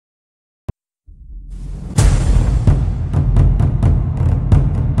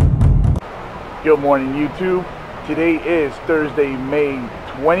Good morning, YouTube. Today is Thursday, May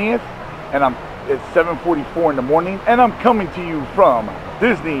 20th, and it's 7:44 in the morning, and I'm coming to you from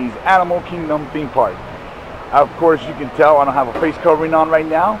Disney's Animal Kingdom theme park. Of course, you can tell I don't have a face covering on right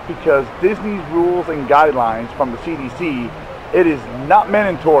now because Disney's rules and guidelines from the CDC, it is not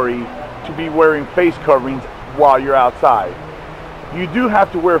mandatory to be wearing face coverings while you're outside. You do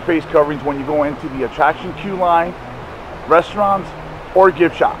have to wear face coverings when you go into the attraction queue line, restaurants, or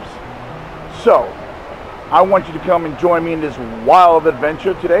gift shops. So, I want you to come and join me in this wild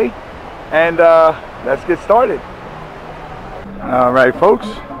adventure today, and let's get started. Alright folks,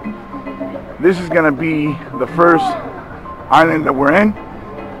 this is going to be the first island that we're in.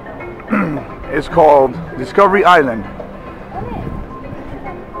 It's called Discovery Island.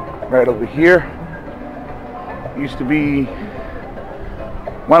 Right over here. Used to be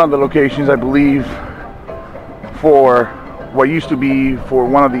one of the locations, I believe, for what used to be for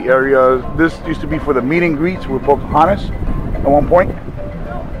one of the areas. This used to be for the meet and greets with Pocahontas at one point.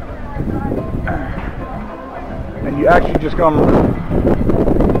 And you actually just come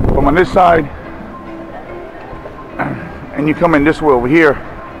from on this side and you come in this way over here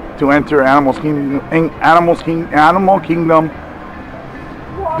to enter Animal Kingdom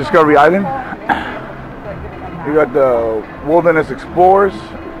Discovery Island. You got the Wilderness Explorers.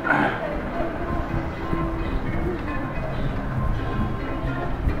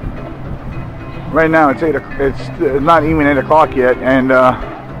 Right now it's not even 8 o'clock yet, and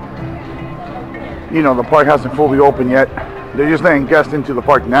you know, the park hasn't fully opened yet. They're just letting guests into the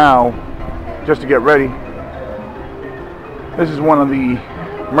park now just to get ready. This is one of the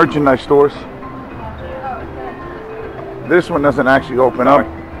merchandise stores. This one doesn't actually open up.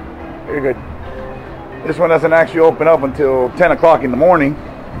 You're good. This one doesn't actually open up until 10 o'clock in the morning.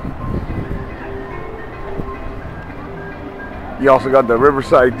 You also got the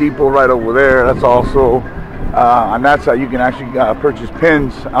Riverside Depot right over there. That's also on that side. You can actually purchase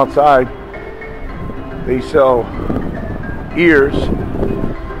pins outside. They sell ears.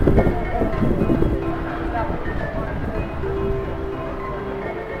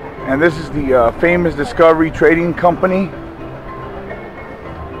 And this is the famous Discovery Trading Company,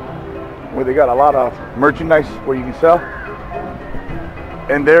 where they got a lot of merchandise where you can sell.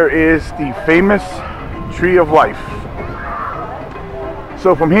 And there is the famous Tree of Life.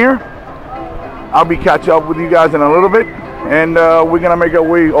 So from here, I'll be catching up with you guys in a little bit, and we're gonna make our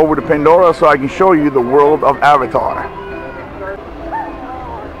way over to Pandora so I can show you the world of Avatar.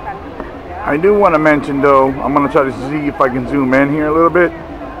 I do want to mention though, I'm gonna try to see if I can zoom in here a little bit.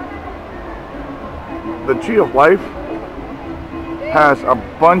 The Tree of Life has a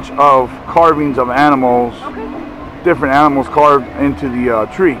bunch of carvings of animals, different animals carved into the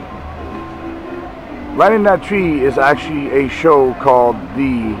tree. Right in that tree is actually a show called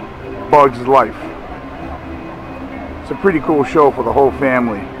The Bug's Life. It's a pretty cool show for the whole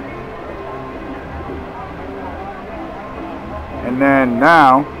family. And then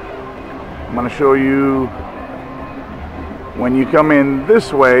now, I'm going to show you when you come in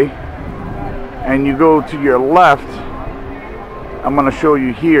this way and you go to your left. I'm going to show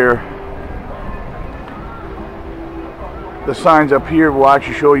you here. The signs up here will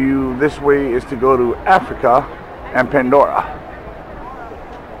actually show you this way is to go to Africa and Pandora.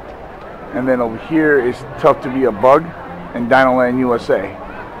 And then over here is Tough to Be a Bug and Dinoland USA.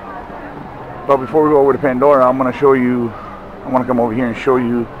 But before we go over to Pandora, I'm going to show you, I want to come over here and show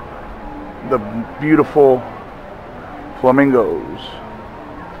you the beautiful flamingos.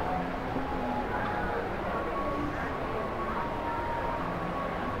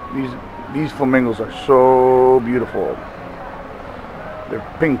 These flamingos are so beautiful. Their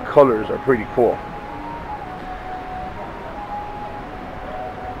pink colors are pretty cool.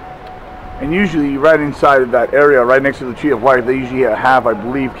 And usually right inside of that area, right next to the Tree of Life, they usually have, I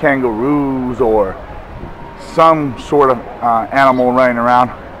believe, kangaroos or some sort of animal running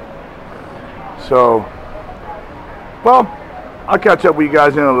around. So, well, I'll catch up with you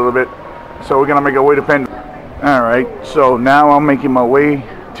guys in a little bit. So we're going to make our way to Pandora. Alright, so now I'm making my way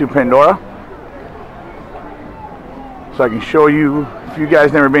to Pandora, so I can show you. If you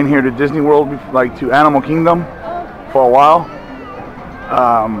guys never been here to Disney World, like to Animal Kingdom for a while,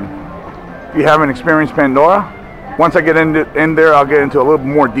 if you haven't experienced Pandora, once I get in there, I'll get into a little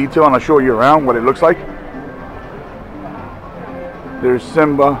more detail and I'll show you around what it looks like. There's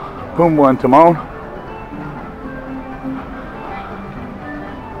Simba, Pumbaa, and Timon.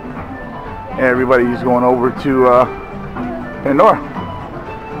 Everybody's going over to Pandora.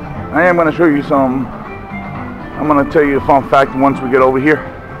 I am going to show you some. I'm going to tell you a fun fact once we get over here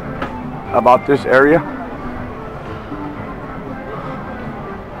about this area.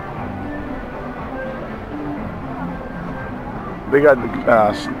 they got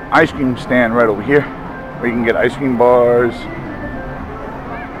the ice cream stand right over here where you can get ice cream bars,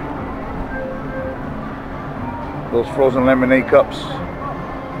 those frozen lemonade cups.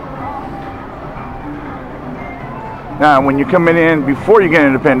 Now when you're coming in, before you get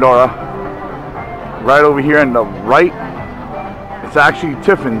into Pandora, right over here on the right, it's actually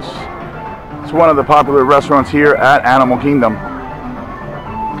Tiffin's. It's one of the popular restaurants here at Animal Kingdom.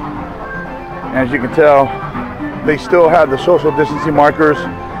 As you can tell, they still have the social distancing markers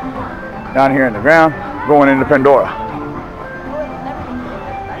down here in the ground going into Pandora.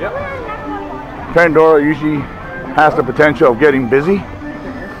 Pandora usually has the potential of getting busy.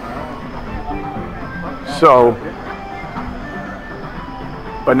 So,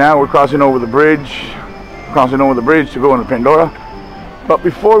 but now we're crossing over the bridge to go into Pandora. But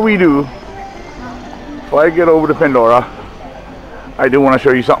before we do, before I get over to Pandora, I do want to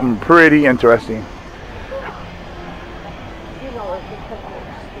show you something pretty interesting.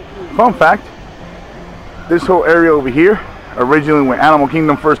 Fun fact, this whole area over here, originally when Animal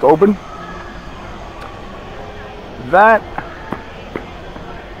Kingdom first opened, that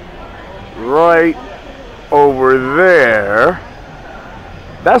right over there,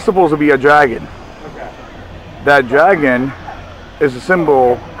 that's supposed to be a dragon. That dragon is a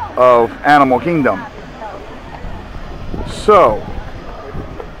symbol of Animal Kingdom. So,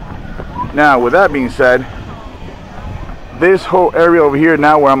 now with that being said, this whole area over here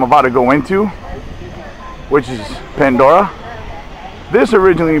now where I'm about to go into, which is Pandora, this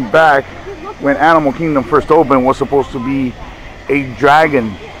originally back when Animal Kingdom first opened was supposed to be a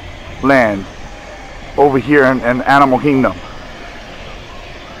dragon land over here in Animal Kingdom.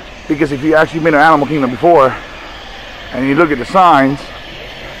 Because if you actually been to Animal Kingdom before and you look at the signs,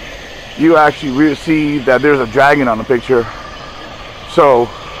 you actually see that there's a dragon on the picture. So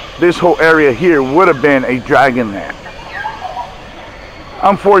this whole area here would have been a dragon land.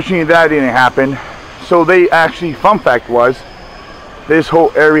 Unfortunately, that didn't happen. So they actually, fun fact was, this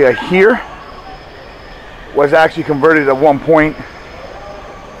whole area here was actually converted at one point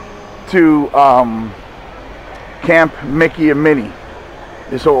to Camp Mickey and Minnie.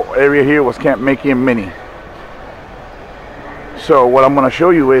 This whole area here was Camp Mickey and Minnie. So what I'm going to show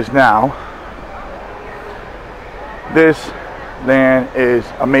you is now, this land is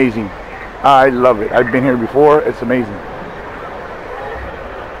amazing. I love it. I've been here before. It's amazing.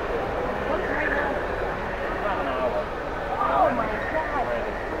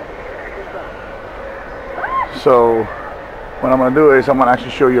 So what I'm going to do is I'm going to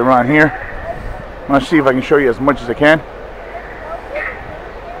actually show you around here. I'm going to see if I can show you as much as I can.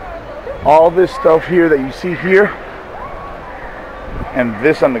 All this stuff here that you see here and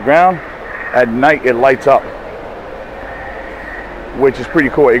this on the ground, at night it lights up, which is pretty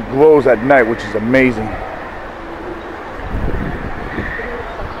cool. It glows at night, which is amazing.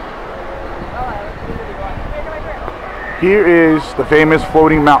 Here is the famous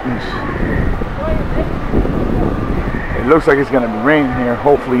floating mountains. It looks like it's going to be raining here.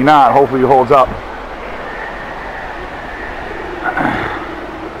 Hopefully not. Hopefully it holds up.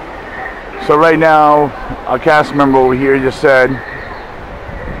 So right now, a cast member over here just said,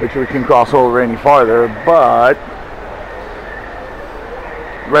 which we can cross over any farther, but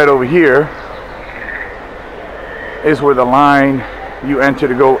right over here is where the line you enter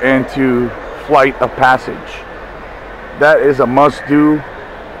to go into Flight of Passage. That is a must-do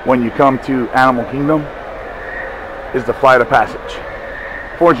when you come to Animal Kingdom, is the Flight of Passage.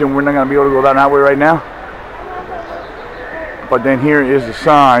 Fortunately, we're not going to be able to go that way right now. But then here is the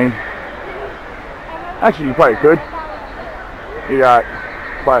sign. Actually, you probably could. You got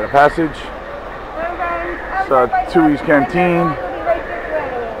Flight of Passage, Tui's Canteen,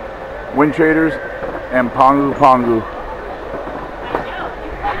 Wind Traders, and Pongu Pongu.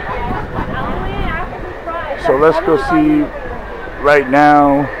 So let's go see right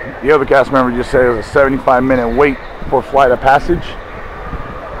now. The other cast member just said it was a 75-minute wait for Flight of Passage,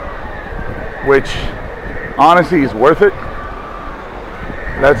 which honestly is worth it.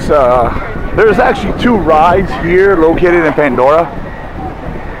 That's there's actually two rides here located in Pandora.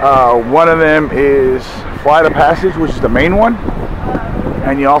 One of them is Flight of Passage, which is the main one,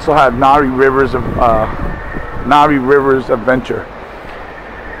 and you also have Navi Rivers Adventure.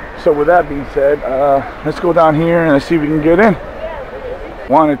 So with that being said, let's go down here and let's see if we can get in.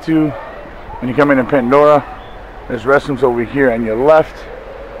 Wanted to, when you come in Pandora, there's restrooms over here on your left,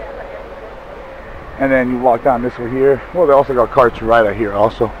 and then you walk down this way here. Well, they also got carts right out here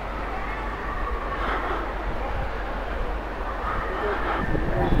also.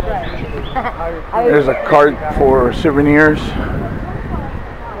 There's a cart for souvenirs.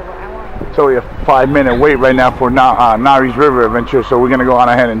 So only a 5-minute wait right now for Navi's River Adventure, so we're gonna go on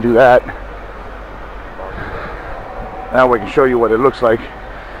ahead and do that. Now we can show you what it looks like.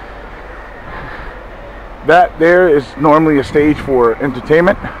 That there is normally a stage for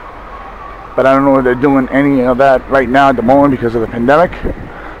entertainment, but I don't know if they're doing any of that right now at the moment because of the pandemic.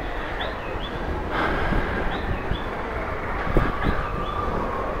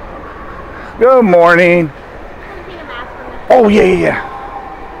 Good morning. Oh yeah, yeah.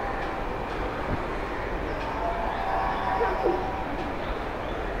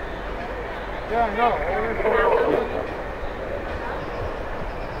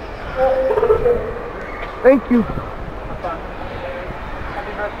 Thank you. Happy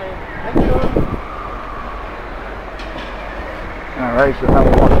birthday. Thank you. Alright, so now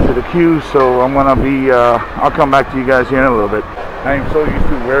we're walking to the queue, so I'm gonna be, I'll come back to you guys here in a little bit. I am so used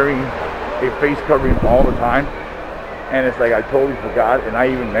to wearing a face covering all the time, and it's like I totally forgot, and I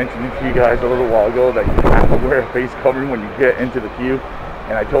even mentioned it to you guys a little while ago that you have to wear a face covering when you get into the queue,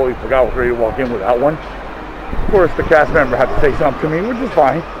 and I totally forgot I was ready to walk in without one. Of course, the cast member had to say something to me, which is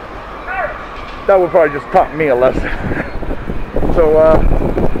fine. That would probably just taught me a lesson. So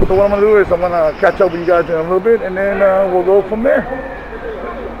what I'm gonna do is I'm gonna catch up with you guys in a little bit, and then we'll go from there.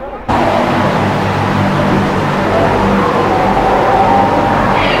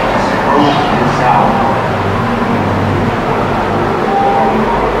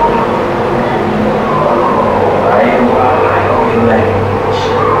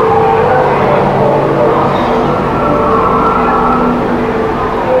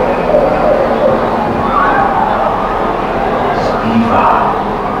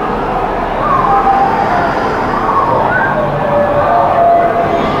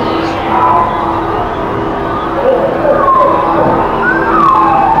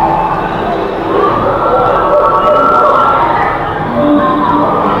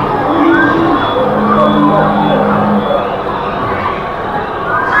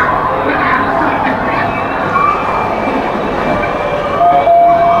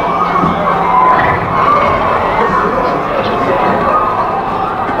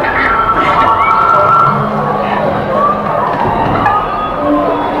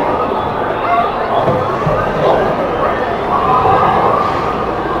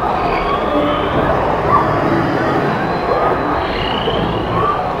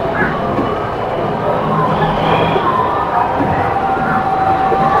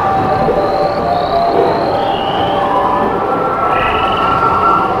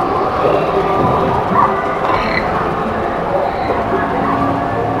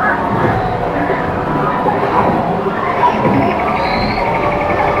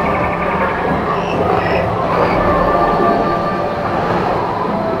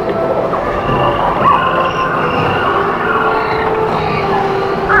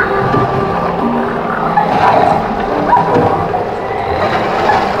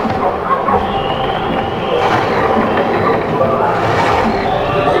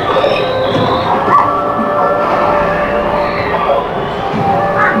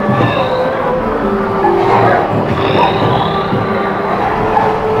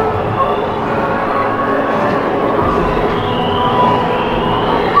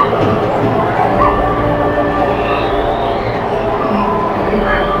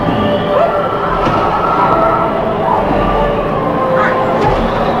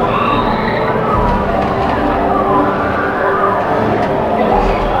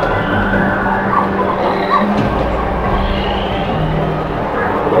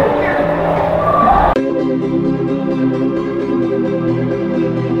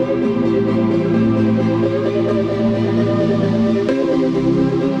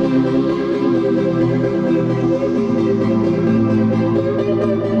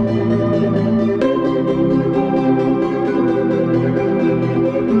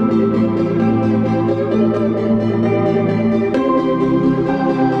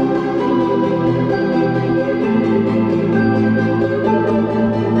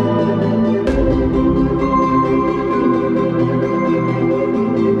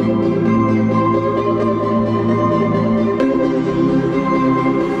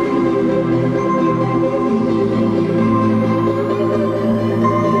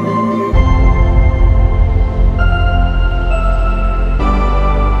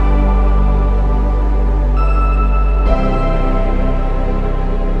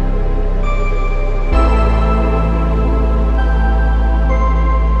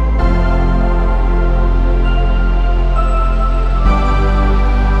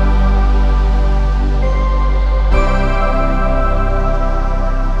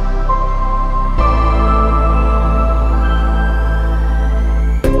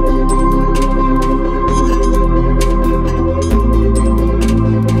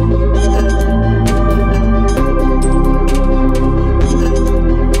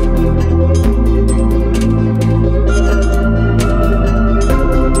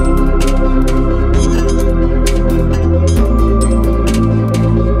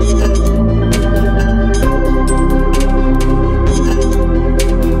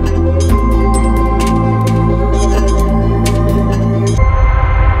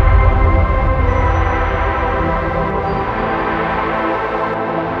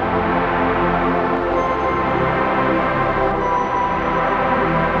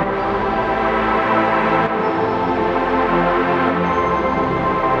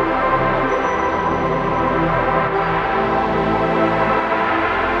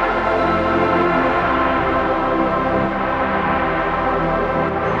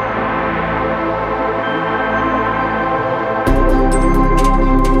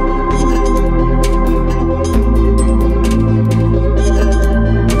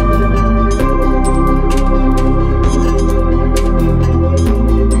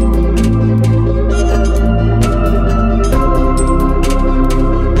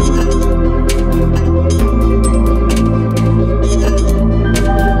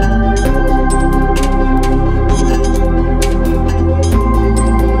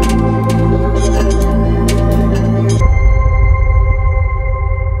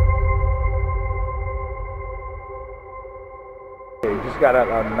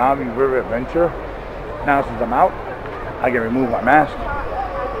 got a Navi River adventure. Now since I'm out, I can remove my mask.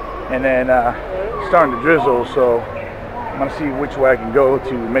 And then starting to drizzle, so I'm gonna see which way I can go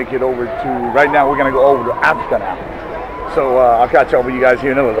to make it over to, right now we're gonna go over to Africa now. So I'll catch up with you guys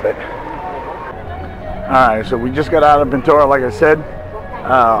here in a little bit. Alright, so we just got out of Ventura, like I said.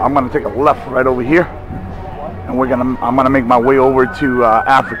 I'm gonna take a left right over here. And I'm gonna make my way over to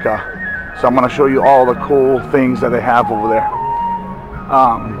Africa. So I'm gonna show you all the cool things that they have over there.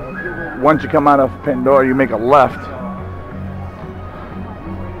 Once you come out of Pandora, you make a left.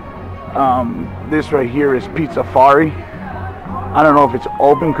 This right here is Pizza Safari. I don't know if it's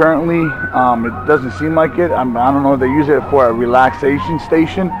open currently. It doesn't seem like it. I don't know if they use it for a relaxation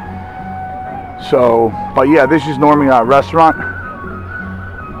station. So, but yeah, this is normally a restaurant.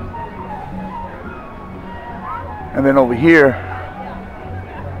 And then over here,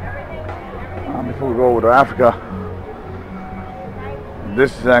 before we go over to Africa,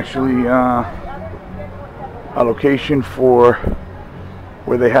 this is actually a location for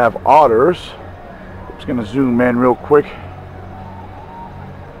where they have otters. I'm just gonna zoom in real quick.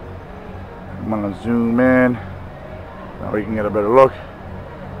 I'm gonna zoom in. Now we can get a better look.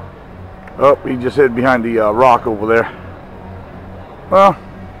 Oh, he just hid behind the rock over there. Well,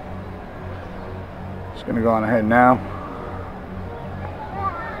 just gonna go on ahead now.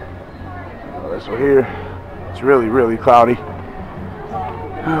 This way here. It's really cloudy.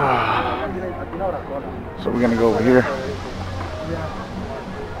 So we're gonna go over here.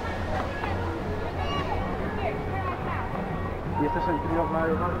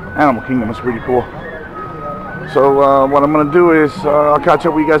 Animal Kingdom is pretty cool. So what I'm gonna do is I'll catch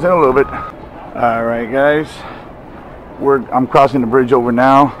up with you guys in a little bit. All right, guys. I'm crossing the bridge over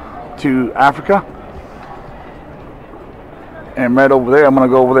now to Africa, and right over there, I'm gonna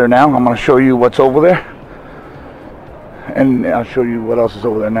go over there now. I'm gonna show you what's over there, and I'll show you what else is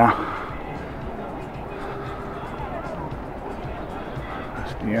over there now.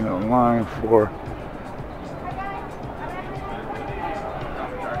 That's the end of the line for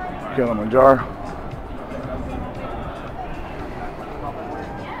Kilimanjaro.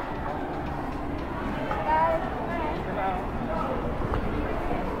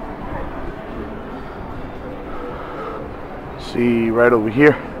 See right over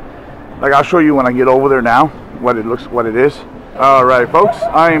here. Like, I'll show you when I get over there now what it looks, what it is. All right, folks,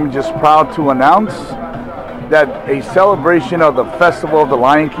 I am just proud to announce that a celebration of the Festival of the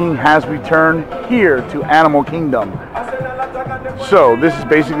Lion King has returned here to Animal Kingdom. So this is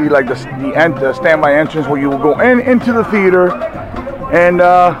basically like the standby entrance where you will go into the theater, and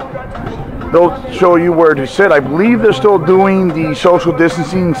they'll show you where to sit. I believe they're still doing the social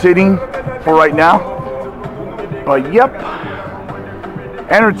distancing sitting for right now. But yep,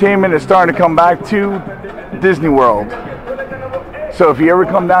 entertainment is starting to come back to Disney World. So if you ever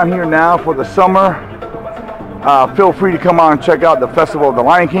come down here now for the summer, feel free to come on and check out the Festival of the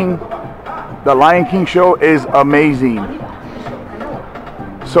Lion King. The Lion King show is amazing.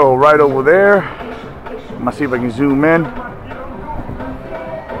 So right over there, I'm gonna see if I can zoom in.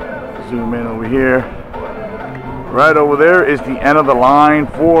 Zoom in over here. Right over there is the end of the line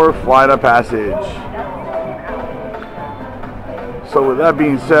for Flight of Passage. So with that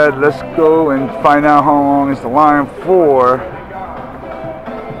being said, let's go and find out how long is the line for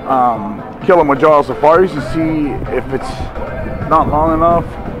Kilimanjaro Safaris and see if it's not long enough.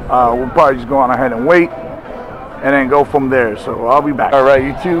 We'll probably just go on ahead and wait and then go from there. So I'll be back. All right,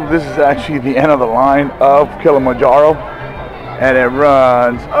 YouTube, this is actually the end of the line of Kilimanjaro, and it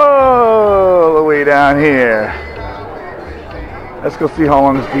runs all the way down here. Let's go see how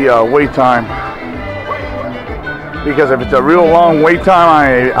long is the wait time. Because if it's a real long wait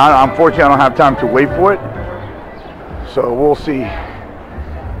time, unfortunately I don't have time to wait for it. So we'll see. It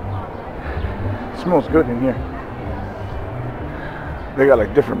smells good in here. They got a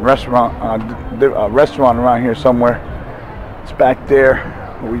different restaurant around here somewhere. It's back there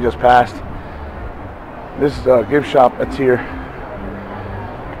where we just passed. This is a gift shop that's here.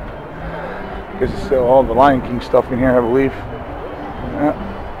 This is still all the Lion King stuff in here, I believe.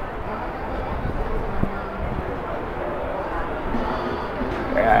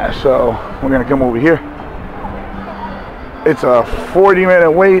 Yeah. So we're gonna come over here. It's a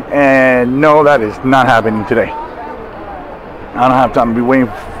 40-minute wait, and no, that is not happening today. I don't have time to be waiting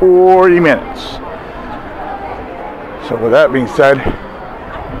 40 minutes. So with that being said,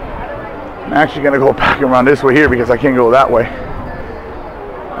 I'm actually gonna go back around this way here because I can't go that way.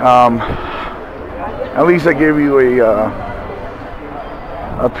 At least I give you a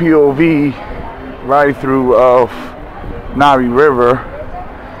POV right through of Navi River.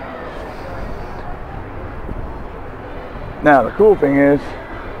 Now the cool thing is,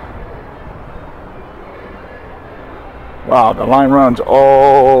 wow, the line runs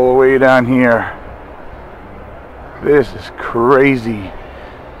all the way down here. This is crazy.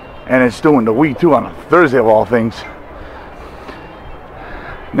 And it's doing the week too on a Thursday of all things.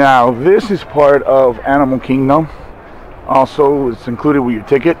 Now this is part of Animal Kingdom. Also, it's included with your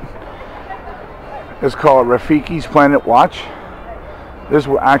ticket. It's called Rafiki's Planet Watch. This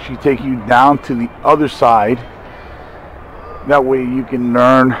will actually take you down to the other side. That way you can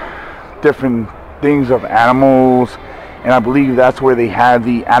learn different things of animals. And I believe that's where they have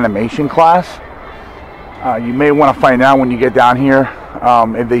the animation class. You may want to find out when you get down here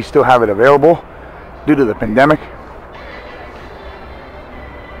if they still have it available due to the pandemic.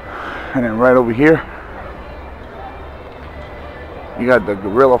 And then right over here, you got the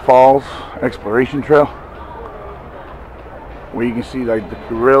Gorilla Falls Exploration Trail, where you can see like the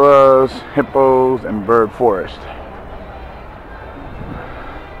gorillas, hippos, and bird forest.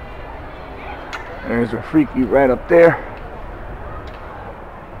 There's Rafiki right up there.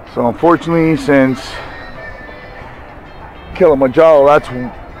 So unfortunately, since Kilimanjaro, that's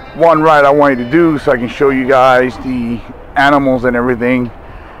one ride I wanted to do so I can show you guys the animals and everything.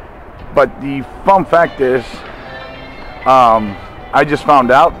 But the fun fact is, I just found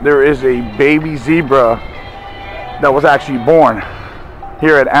out there is a baby zebra that was actually born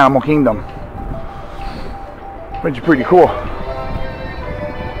here at Animal Kingdom, which is pretty cool.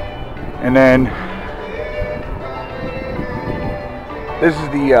 And then this is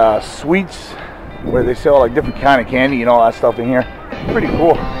the sweets where they sell like different kind of candy and all that stuff in here. Pretty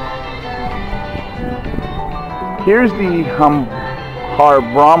cool. Here's the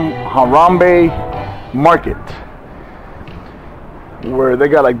Harambe Market, where they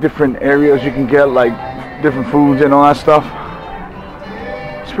got like different areas you can get like different foods and all that stuff.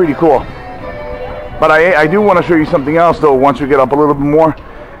 It's pretty cool. But I do want to show you something else though once we get up a little bit more,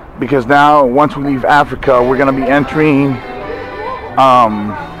 because now once we leave Africa, we're going to be entering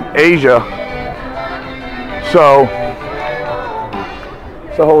Asia. So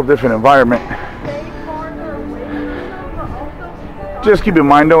it's a whole different environment. Just keep in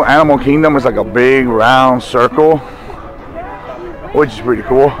mind though, Animal Kingdom is like a big round circle, which is pretty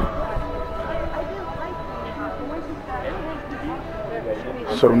cool.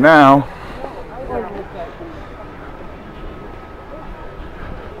 So now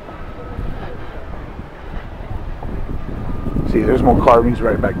see, there's more carvings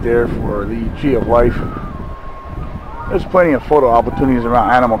right back there for the Tree of Life. There's plenty of photo opportunities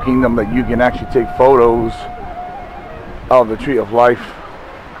around Animal Kingdom that you can actually take photos of the Tree of Life.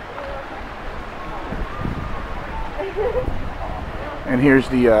 And here's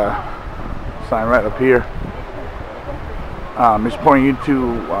the sign right up here. It's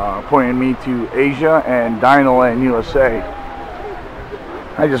pointing me to Asia and Dinoland, USA.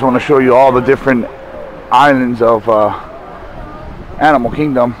 I just want to show you all the different islands of Animal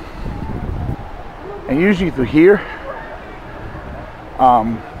Kingdom. And usually through here,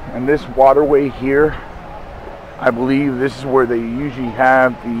 and this waterway here, I believe this is where they usually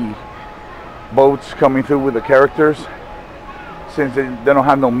have the boats coming through with the characters, since they don't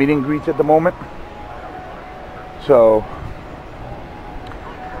have no meet and greets at the moment. So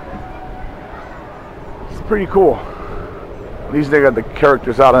it's pretty cool. At least they got the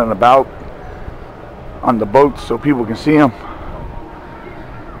characters out and about on the boats so people can see them.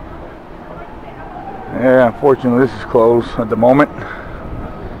 Yeah, unfortunately this is closed at the moment.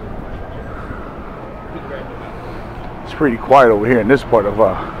 It's pretty quiet over here in this part of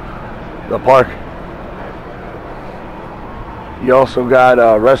the park. You also got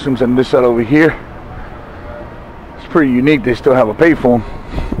restrooms on this side over here. It's pretty unique. They still have a payphone.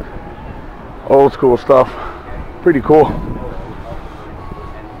 Old school stuff. Pretty cool.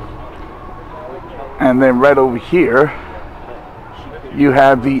 And then right over here, you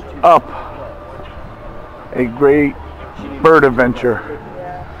have the Up, a great bird adventure,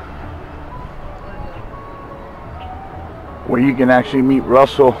 where you can actually meet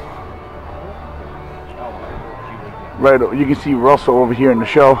Russell. Right, you can see Russell over here in the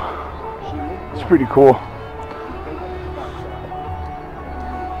show. It's pretty cool.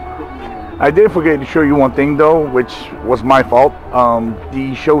 I did forget to show you one thing though, which was my fault.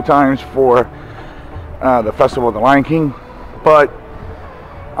 The show times for the Festival of the Lion King, but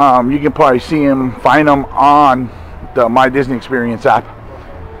you can probably see them, find them on the My Disney Experience app,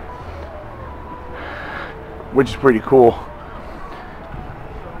 which is pretty cool.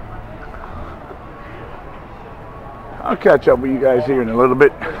 I'll catch up with you guys here in a little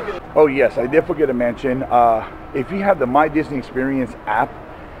bit. Oh yes, I did forget to mention, if you have the My Disney Experience app,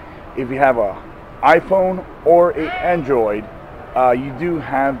 if you have a iPhone or a Android, you do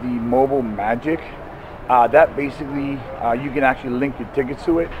have the mobile magic. That basically, you can actually link your tickets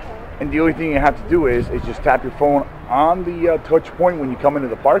to it. And the only thing you have to do is just tap your phone on the touch point when you come into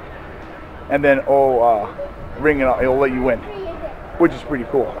the park. And then ring it up, it'll let you in, which is pretty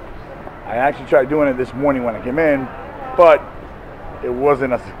cool. I actually tried doing it this morning when I came in, but it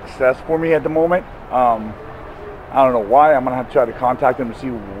wasn't a success for me at the moment. I don't know why. I'm gonna have to try to contact them to see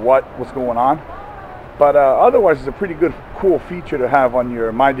what's going on. But otherwise, it's a pretty good, cool feature to have on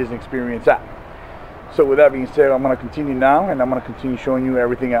your My Disney Experience app. So with that being said, I'm gonna continue now, and I'm gonna continue showing you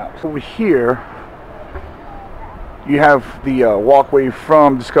everything else. Over here, you have the walkway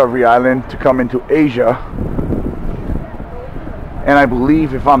from Discovery Island to come into Asia. And I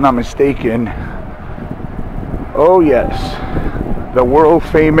believe, if I'm not mistaken, oh yes, the world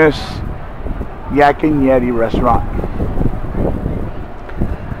famous Yak and Yeti restaurant.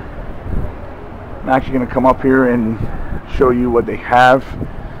 I'm actually going to come up here and show you what they have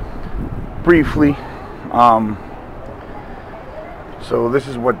briefly. So this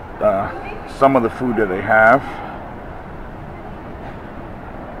is what some of the food that they have.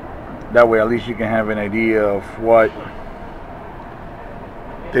 That way at least you can have an idea of what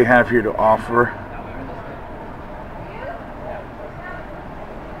they have here to offer.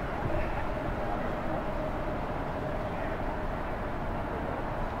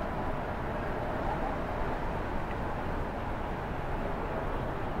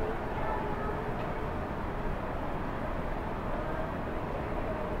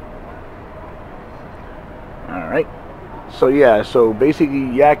 Alright, so yeah, so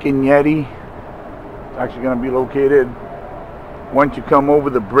basically Yak and Yeti is actually going to be located once you come over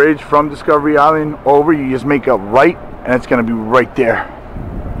the bridge from Discovery Island over. You just make a right and it's going to be right there.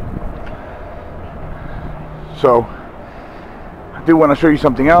 So I do want to show you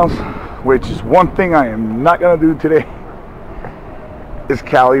something else, which is one thing I am not going to do today, is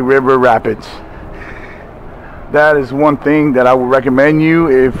Kali River Rapids. That is one thing that I would recommend you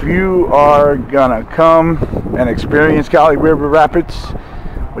if you are gonna come and experience Kali River Rapids,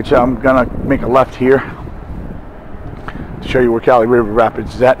 which I'm gonna make a left here to show you where Kali River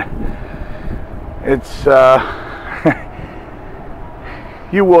Rapids is at. It's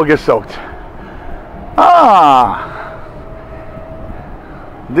you will get soaked.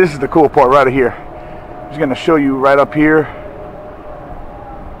 This is the cool part right here. I'm just gonna show you right up here,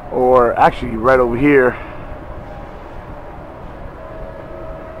 or actually right over here.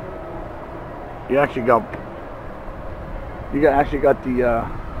 You actually got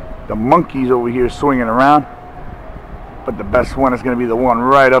the monkeys over here swinging around, but the best one is going to be the one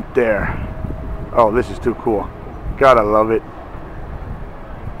right up there. Oh, this is too cool. Gotta love it.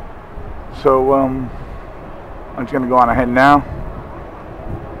 So I'm just going to go on ahead now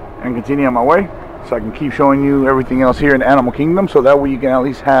and continue on my way, so I can keep showing you everything else here in Animal Kingdom, so that way you can at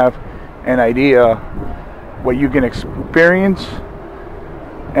least have an idea what you can experience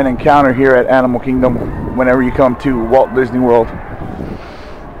and encounter here at Animal Kingdom whenever you come to Walt Disney World.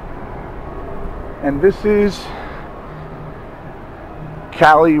 And this is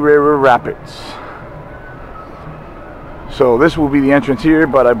Kali River Rapids. So this will be the entrance here,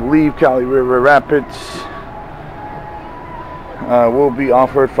 but I believe Kali River Rapids will be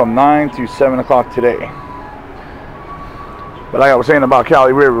offered from 9 to 7 o'clock today. But like I was saying about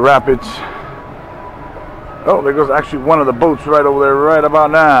Kali River Rapids, oh, there goes actually one of the boats right over there right about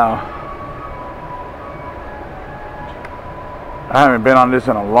now. I haven't been on this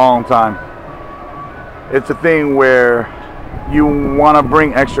in a long time. It's a thing where you want to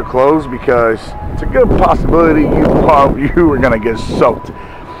bring extra clothes because it's a good possibility you are going to get soaked.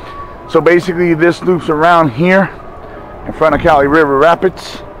 So basically this loops around here in front of Kali River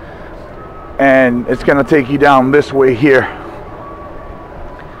Rapids, and it's going to take you down this way here,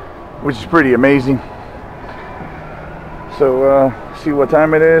 which is pretty amazing. So see what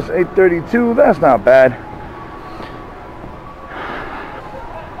time it is, 8:32. That's not bad.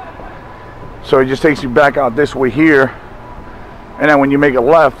 So it just takes you back out this way here, and then when you make a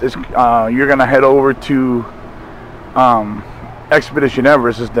left, it's you're gonna head over to Expedition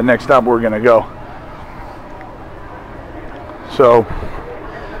Everest. Is the next stop we're gonna go. So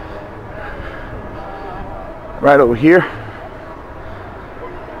right over here,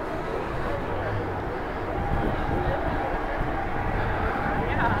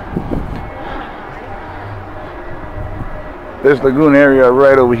 this lagoon area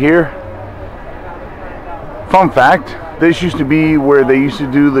right over here. Fun fact, this used to be where they used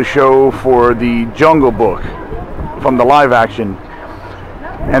to do the show for the Jungle Book from the live action.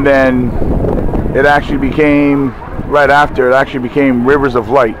 And then it actually became, right after, it actually became Rivers of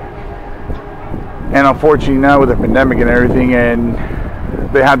Light. And unfortunately now with the pandemic and everything, and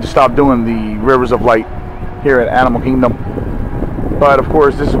they had to stop doing the Rivers of Light here at Animal Kingdom. But of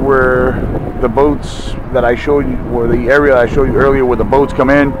course, this is where the boats that I showed you, or the area I showed you earlier, where the boats come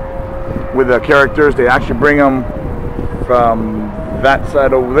in with the characters. They actually bring them from that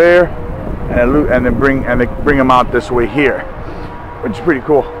side over there, and they bring them out this way here, which is pretty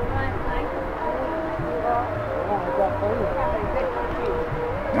cool.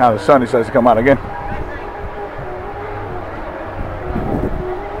 Now the sun decides to come out again.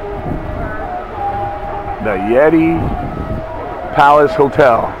 The Yeti Palace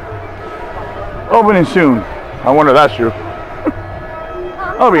Hotel, opening soon. I wonder if that's true.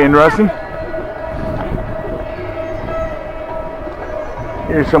 That'll be interesting.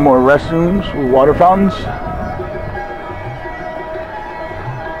 Here's some more restrooms with water fountains.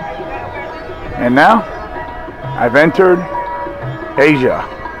 And now I've entered Asia.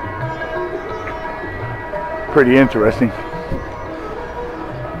 Pretty interesting.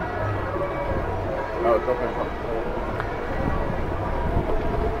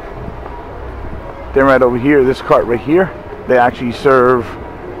 Then right over here, this cart right here, they actually serve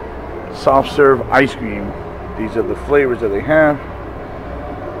soft serve ice cream. These are the flavors that they have.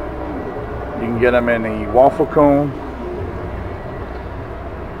 You can get them in a waffle cone.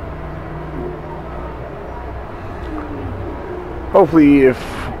 Hopefully,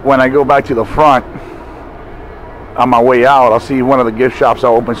 when I go back to the front on my way out, I'll see one of the gift shops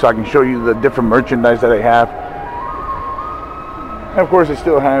I'll open so I can show you the different merchandise that they have. And of course, they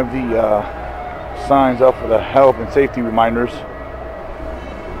still have the signs up for the health and safety reminders.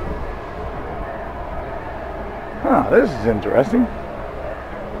 Huh, this is interesting.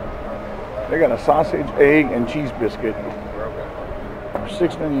 They got a sausage, egg, and cheese biscuit for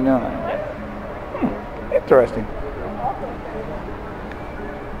 $6.99. Interesting.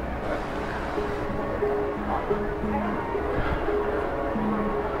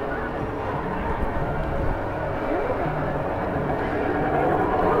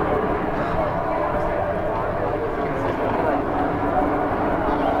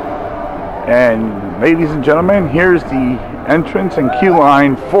 And ladies and gentlemen, here's the entrance and queue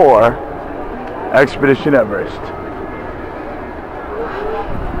line for Expedition Everest.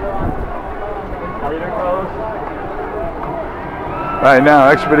 Right now,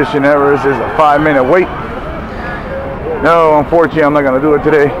 Expedition Everest is a 5-minute wait. No, unfortunately, I'm not going to do it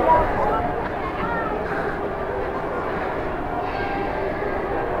today.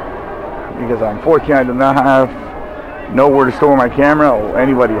 Because unfortunately, I do not have nowhere to store my camera or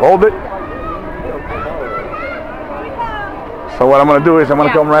anybody hold it. So what I'm going to do is I'm going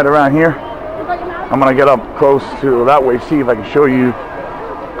to come right around here. I'm going to get up close to that way, see if I can show you,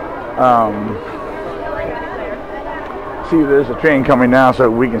 see if there's a train coming now so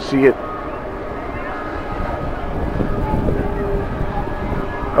we can see it.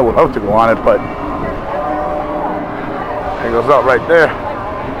 I would love to go on it, but it goes up right there.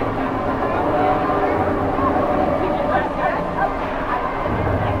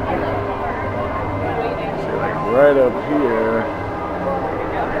 See, like right up here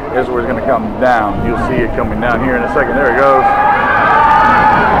is where it's going to come down. You'll see it coming down here in a second. There it goes.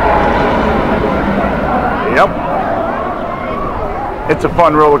 Yep. It's a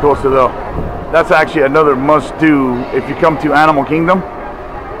fun roller coaster though. That's actually another must do if you come to Animal Kingdom.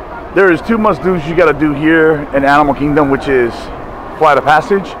 There is two must do's you got to do here in Animal Kingdom, which is Flight of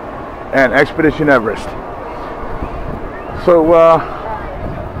Passage and Expedition Everest. So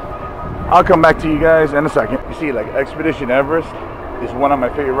I'll come back to you guys in a second. You see, like, Expedition Everest is one of my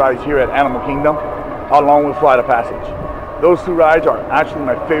favorite rides here at Animal Kingdom, along with Flight of Passage. Those two rides are actually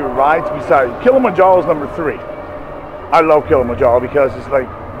my favorite rides, besides Kilimanjaro is number 3. I love Kilimanjaro because it's like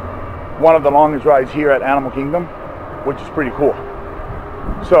one of the longest rides here at Animal Kingdom, which is pretty cool.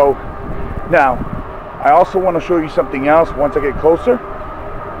 So now I also want to show you something else once I get closer,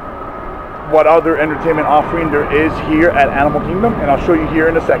 what other entertainment offering there is here at Animal Kingdom, and I'll show you here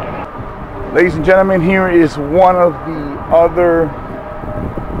in a second. Ladies and gentlemen, here is one of the other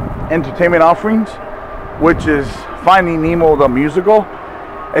entertainment offerings, which is Finding Nemo the musical.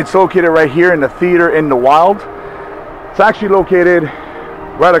 It's located right here in the theater in the Wild. It's actually located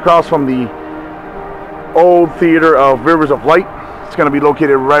right across from the old theater of Rivers of Light. It's going to be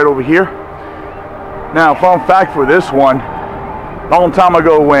located right over here. Now, fun fact for this one, a long time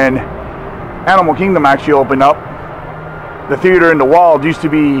ago when Animal Kingdom actually opened up, the theater in the Wild used to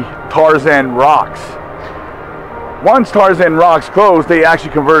be Tarzan Rocks. Once Tarzan Rocks closed, they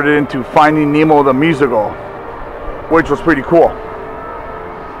actually converted it into Finding Nemo the musical, which was pretty cool.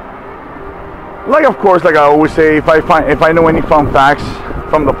 Like, of course, like I always say, if I know any fun facts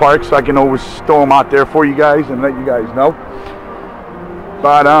from the park, so I can always throw them out there for you guys and let you guys know.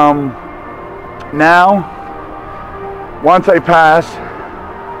 But now, once I pass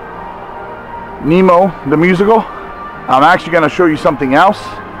Nemo the musical, I'm actually going to show you something else.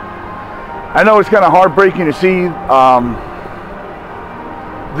 I know it's kind of heartbreaking to see.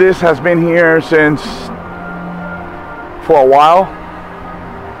 This has been here since for a while.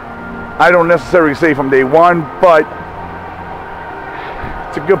 I don't necessarily say from day one, but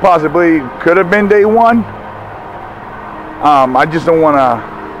it's a good possibility it could have been day one. I just don't want to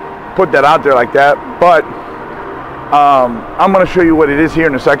put that out there like that, but I'm going to show you what it is here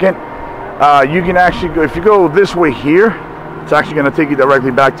in a second. You can actually go, if you go this way here, it's actually going to take you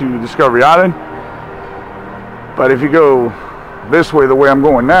directly back to Discovery Island. But if you go this way, the way I'm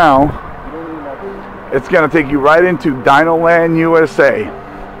going now, it's going to take you right into Dinoland USA.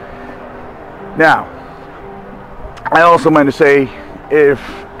 Now, I also meant to say, if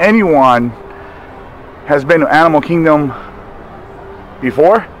anyone has been to Animal Kingdom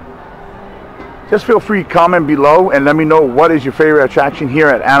before, just feel free to comment below and let me know what is your favorite attraction here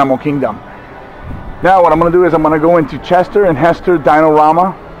at Animal Kingdom. Now what I'm going to do is I'm going to go into Chester and Hester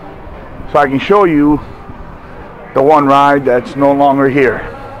Dinorama so I can show you the one ride that's no longer here.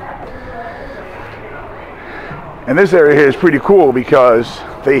 And this area here is pretty cool because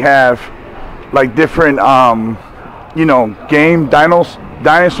they have like different you know,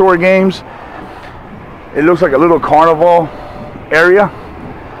 dinosaur games. It looks like a little carnival area,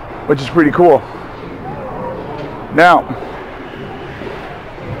 which is pretty cool. Now,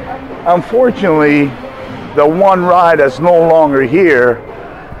 unfortunately, the one ride that's no longer here,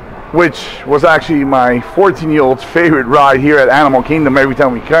 which was actually my 14-year-old's favorite ride here at Animal Kingdom every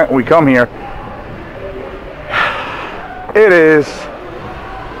time we come here, it is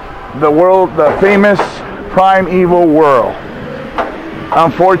the famous Primeval Whirl.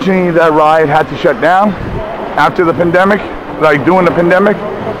 Unfortunately, that ride had to shut down after the pandemic, like during the pandemic,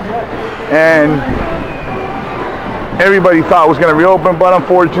 and everybody thought it was going to reopen, but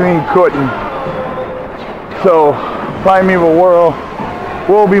unfortunately couldn't. So Primeval Whirl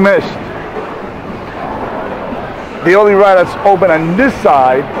will be missed. The only ride that's open on this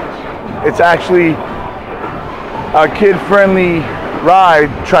side, it's actually a kid-friendly ride,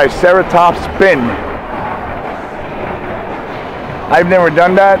 Triceratops Spin. I've never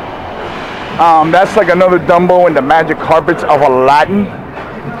done that. That's like another Dumbo in the magic carpets of Aladdin.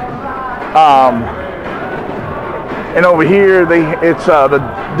 And over here,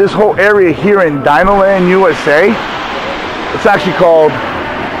 this whole area here in Dinoland USA, it's actually called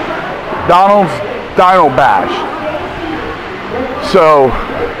Donald's Dino Bash. So,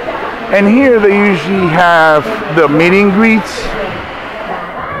 and here they usually have the meet and greets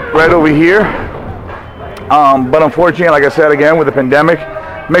right over here. But unfortunately, like I said again, with the pandemic,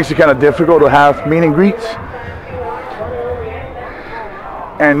 it makes it kind of difficult to have meet and greets.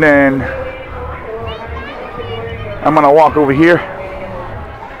 And then I'm going to walk over here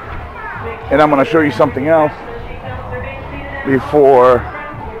and I'm going to show you something else before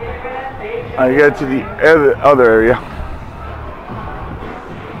I get to the other area.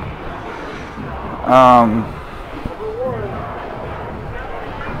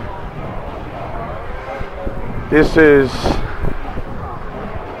 This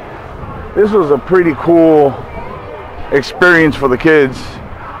was a pretty cool experience for the kids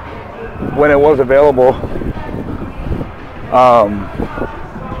when it was available.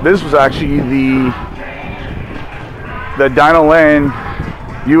 This was actually the Dinoland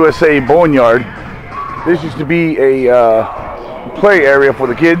USA Boneyard. This used to be a play area for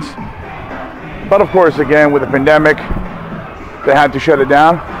the kids, but of course, again, with the pandemic, they had to shut it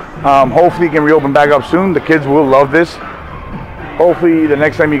down. Hopefully it can reopen back up soon. The kids will love this. Hopefully the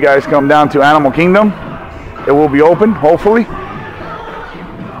next time you guys come down to Animal Kingdom, it will be open, hopefully.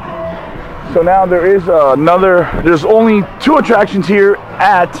 So now there's only 2 attractions here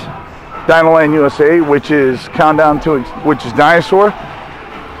at Dinoland USA, which is Countdown to, which is Dinosaur,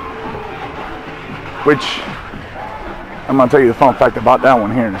 which I'm going to tell you the fun fact about that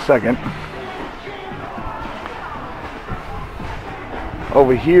one here in a second.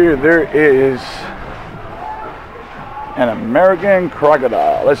 Over here there is an American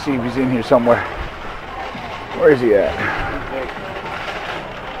crocodile. Let's see if he's in here somewhere. Where is he at?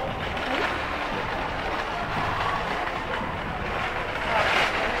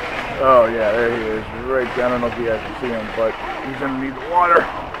 Oh yeah, there he is, right there. I don't know if you guys can see him, but he's underneath the water.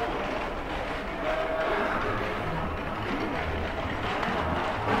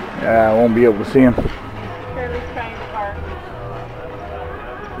 Yeah, I won't be able to see him.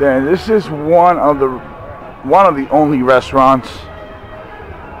 Then this is one of the only restaurants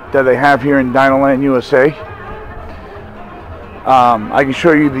that they have here in Dinoland, USA. I can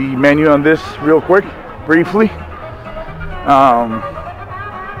show you the menu on this real quick, briefly.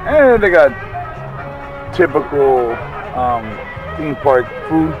 And they got typical theme park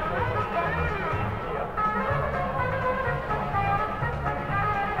food.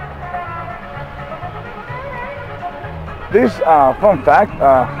 This fun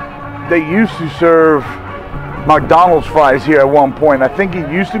fact, they used to serve McDonald's fries here at one point. I think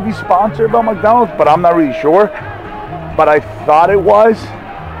it used to be sponsored by McDonald's, but I'm not really sure. But I thought it was.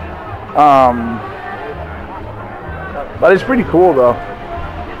 But it's pretty cool though.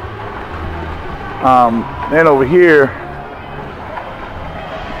 Then over here,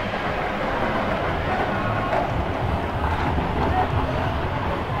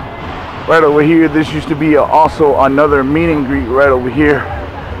 right over here, this used to be also another meet and greet right over here.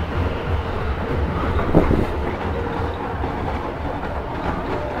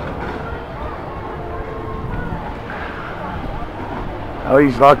 At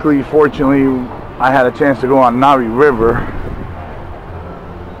least luckily, fortunately, I had a chance to go on Navi River,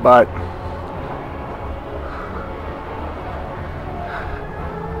 but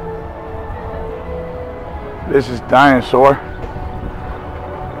this is Dinosaur.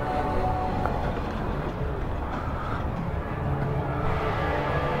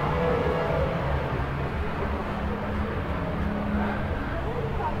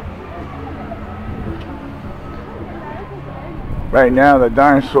 Right now, the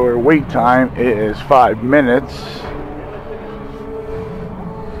dinosaur wait time is 5 minutes.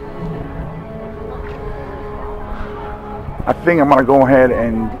 I think I'm gonna go ahead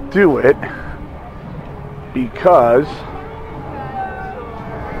and do it because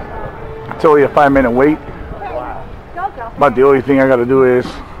it's only a 5-minute wait. But the only thing I gotta do is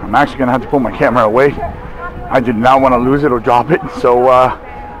I'm actually gonna have to put my camera away. I do not want to lose it or drop it. So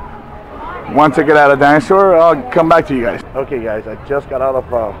once I get out of Dinosaur, I'll come back to you guys. Okay guys, I just got out of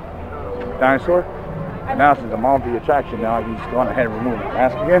Dinosaur. Now since I'm on the attraction now, I can just go on ahead and remove my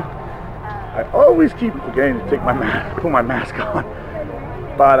mask again. I always keep forgetting to take my mask, put my mask on.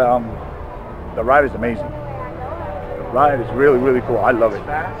 But the ride is amazing. The ride is really, really cool. I love it.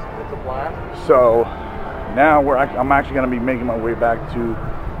 It's a blast. So now I'm actually going to be making my way back to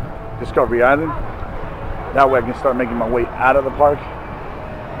Discovery Island. That way I can start making my way out of the park.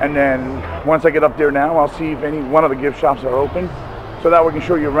 And then once I get up there now, I'll see if any one of the gift shops are open, so that we can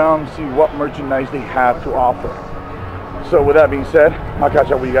show you around and see what merchandise they have to offer. So with that being said, I'll catch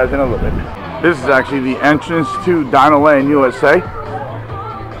up with you guys in a little bit. This is actually the entrance to Dinoland USA.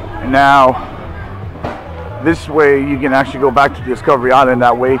 And now this way you can actually go back to Discovery Island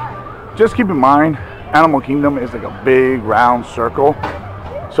that way. Just keep in mind, Animal Kingdom is like a big round circle,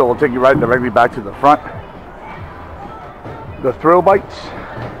 so we'll take you right directly back to the front. The Thrill Bites,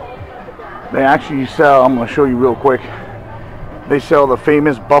 they actually sell, I'm going to show you real quick, they sell the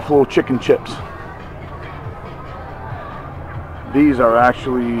famous buffalo chicken chips. These are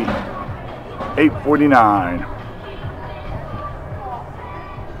actually $8.49.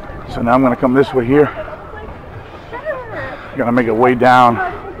 So now I'm going to come this way here. I'm going to make a way down.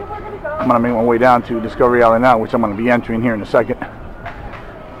 I'm going to make my way down to Discovery Island now, which I'm going to be entering here in a second.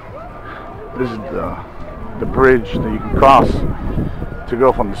 This is the bridge that you can cross to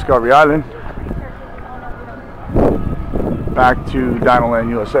go from Discovery Island back to Dinoland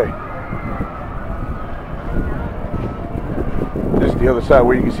USA. This is the other side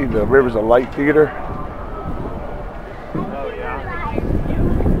where you can see the Rivers of Light Theater.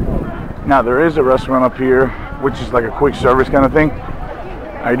 Now there is a restaurant up here which is like a quick service kind of thing.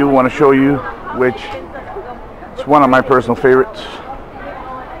 I do want to show you, which it's one of my personal favorites.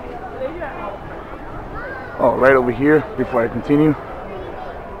 Oh, right over here, before I continue,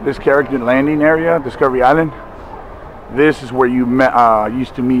 this character landing area, Discovery Island, this is where you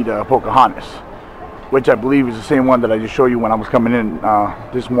used to meet Pocahontas, which I believe is the same one that I just showed you when I was coming in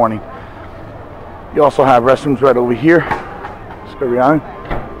this morning. You also have restrooms right over here, Discovery Island.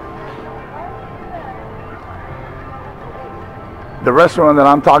 The restaurant that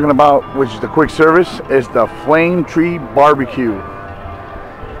I'm talking about, which is the quick service, is the Flame Tree Barbecue.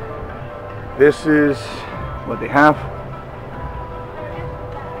 This is what they have.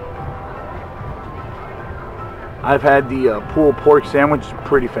 I've had the pulled pork sandwich,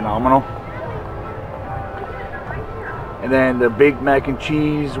 pretty phenomenal. And then the Big Mac and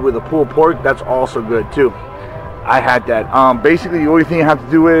Cheese with the pulled pork, that's also good too. I had that. Basically the only thing you have to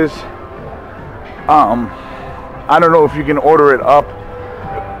do is I don't know if you can order it up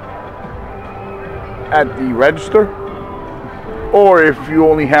at the register, or if you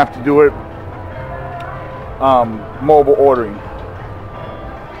only have to do it mobile ordering.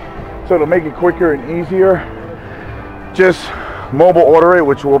 So to make it quicker and easier, just mobile order it,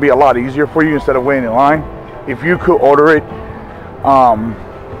 which will be a lot easier for you instead of waiting in line. If you could order it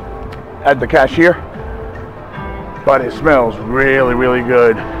at the cashier, but it smells really, really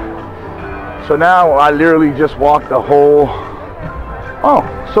good. So now I literally just walked the whole,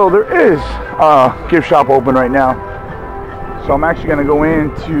 so there is a gift shop open right now. So I'm actually gonna go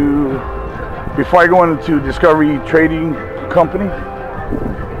into, before I go into Discovery Trading Company,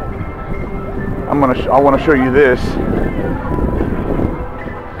 I want to show you this.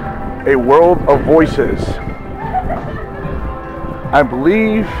 A World of Voices. I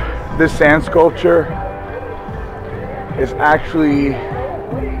believe this sand sculpture is actually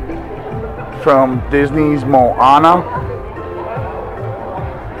from Disney's Moana,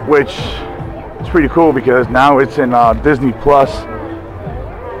 which is pretty cool because now it's in Disney Plus.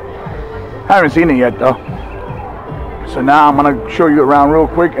 I haven't seen it yet though. So now I'm gonna show you around real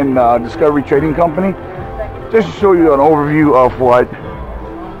quick in Discovery Trading Company, just to show you an overview of what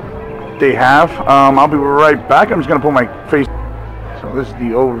they have. I'll be right back. I'm just gonna put my face. So this is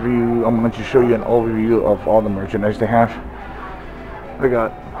the overview. I'm going to show you an overview of all the merchandise they have. They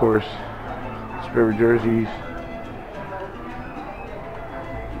got, of course, Spirit jerseys,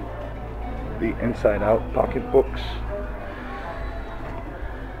 the inside out pocketbooks.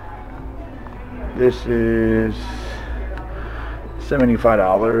 This is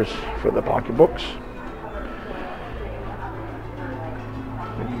 $75 for the pocketbooks.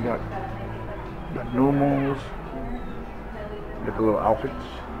 Then you got the normals. Get the little outfits.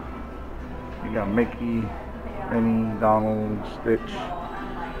 You got Mickey, Minnie, Donald, Stitch.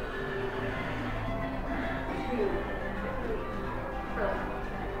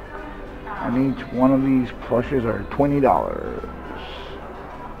 And each one of these plushes are $20.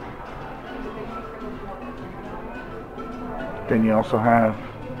 Then you also have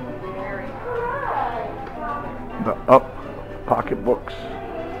the Up pocketbooks.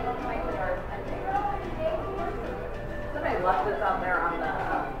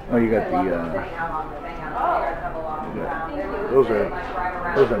 Oh, you got the those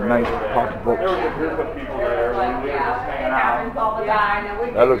are nice pocketbooks.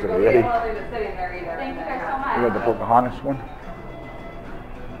 That looks like a Yeti. You got the Pocahontas one.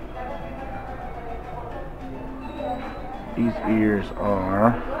 These ears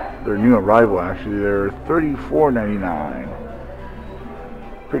are, they're new arrival actually. They're $34.99.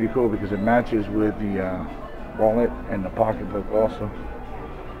 Pretty cool because it matches with the wallet and the pocketbook also.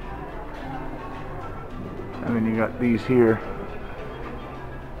 And then you got these here.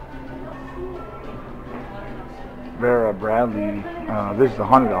 Vera Bradley. This is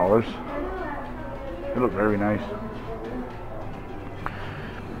 $100. They look very nice.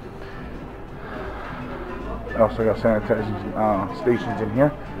 I also got sanitizing stations in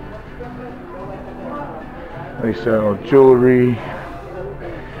here. They sell jewelry.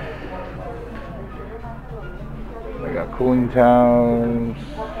 They got cooling towels,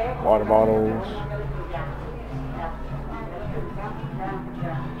 water bottles.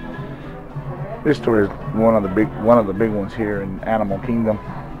 This store is one of the big ones here in Animal Kingdom.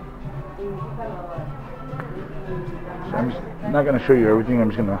 So I'm not going to show you everything. I'm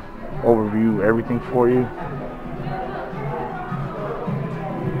just going to overview everything for you.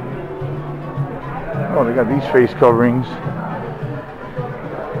 Oh, they got these face coverings.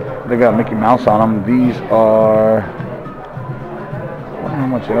 They got Mickey Mouse on them. These are, I wonder how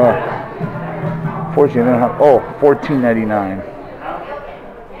much they are. Fortunately, they don't have, oh, $14.99.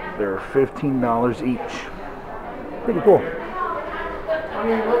 They're $15 each. Pretty cool. I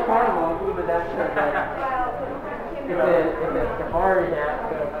mean, what part of all food would that if it's hard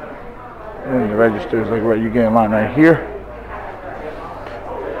enough. And then the register is like right, you get in line right here.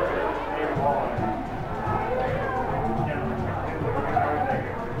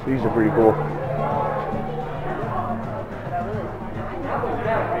 These are pretty cool.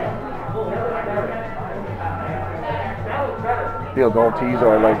 The adult teas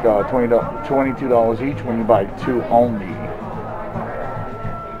are like $22 each when you buy two only.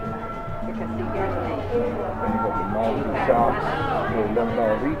 Then you got the Navi socks, they're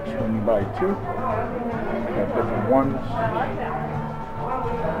 $11 each when you buy two. They got different ones.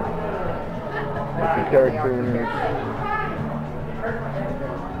 Different characters.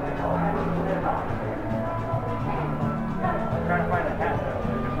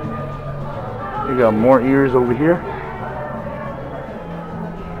 You got more ears over here.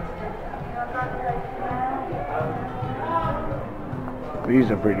 These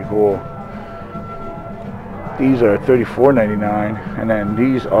are pretty cool. These are $34.99, and then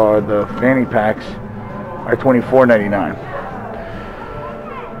these are the fanny packs are $24.99.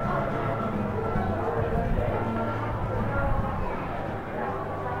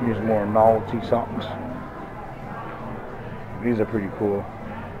 their novelty songs. These are pretty cool.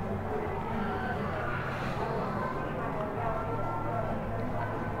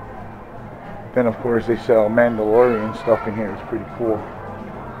 Then of course they sell Mandalorian stuff in here. It's pretty cool.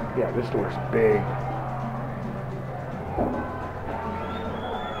 Yeah, this store's big.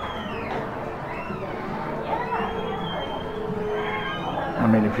 I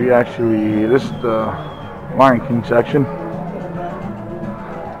mean, if you actually, this is the Lion King section.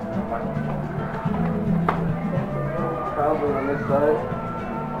 Probably on this side.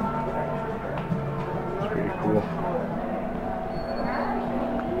 It's pretty cool.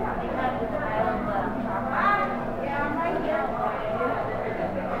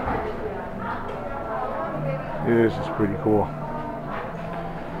 This is pretty cool.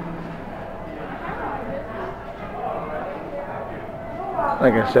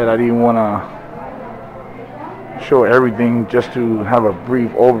 Like I said, I didn't want to show everything, just to have a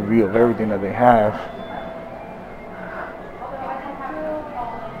brief overview of everything that they have.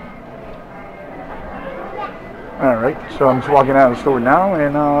 Alright, so I'm just walking out of the store now,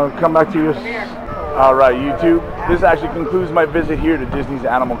 and I'll come back to you. Alright, YouTube, this actually concludes my visit here to Disney's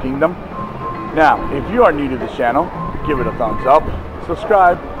Animal Kingdom. Now, if you are new to this channel, give it a thumbs up,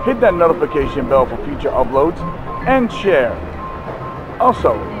 subscribe, hit that notification bell for future uploads, and share.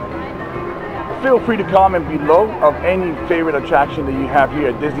 Also, feel free to comment below of any favorite attraction that you have here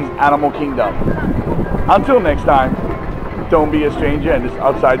at Disney's Animal Kingdom. Until next time, don't be a stranger in this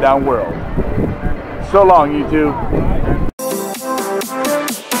upside down world. So long, YouTube.